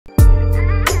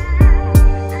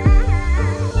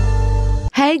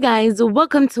Hey guys,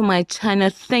 welcome to my channel.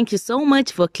 Thank you so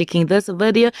much for clicking this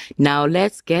video. Now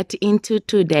let's get into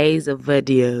today's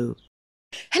video.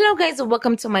 Hello guys,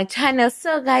 welcome to my channel.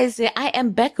 So guys, I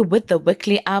am back with the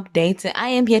weekly update. I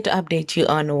am here to update you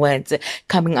on what's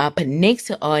coming up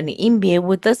next on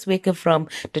Imbewu this week from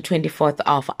the 24th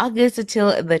of August till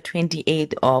the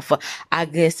 28th of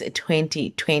August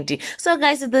 2020. So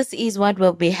guys, this is what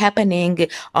will be happening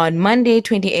on Monday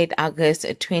 28th August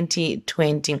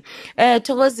 2020.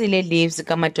 Thokozile leaves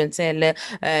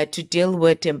Kamatonsela to deal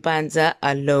with Mpanza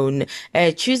alone.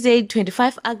 Tuesday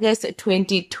 25 August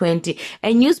 2020.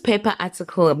 A newspaper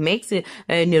article makes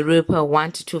Nirupa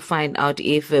want to find out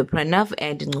if Pranav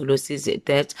and Ngcolosi's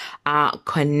deaths are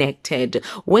connected.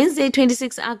 Wednesday,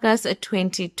 26 August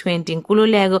 2020,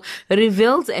 Ngcolosi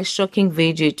reveals a shocking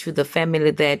video to the family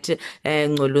that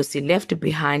Ngcolosi left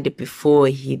behind before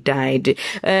he died.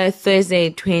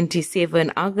 Thursday,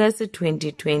 27 August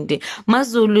 2020,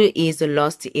 Mazulu is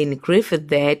lost in grief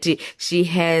that she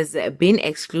has been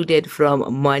excluded from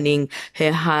mourning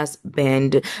her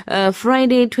husband.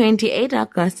 Friday, 28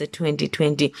 August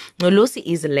 2020, Ngcolosi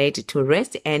is laid to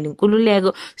rest and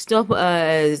Ngcolosi stop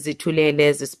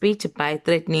Zitulele's speech by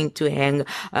threatening to hang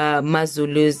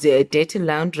Mazulu's dirty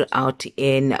laundry out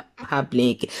in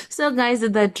public. So guys,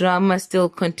 the drama still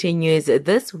continues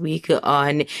this week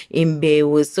on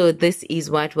Imbewu. So this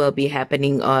is what will be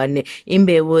happening on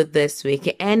Imbewu this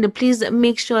week, and please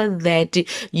make sure that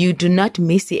you do not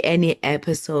miss any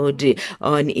episode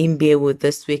on Imbewu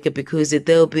this week, because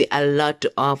there will be a lot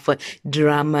of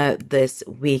drama this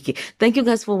week. Thank you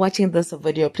guys for watching this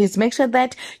video. Please make sure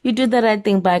that you do the right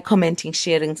thing by commenting,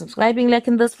 sharing, subscribing,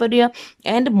 liking this video,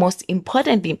 and most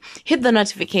importantly, hit the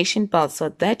notification bell so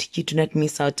that you do not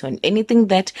miss out on anything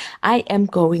that I am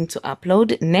going to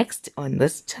upload next on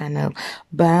this channel.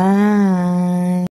 Bye.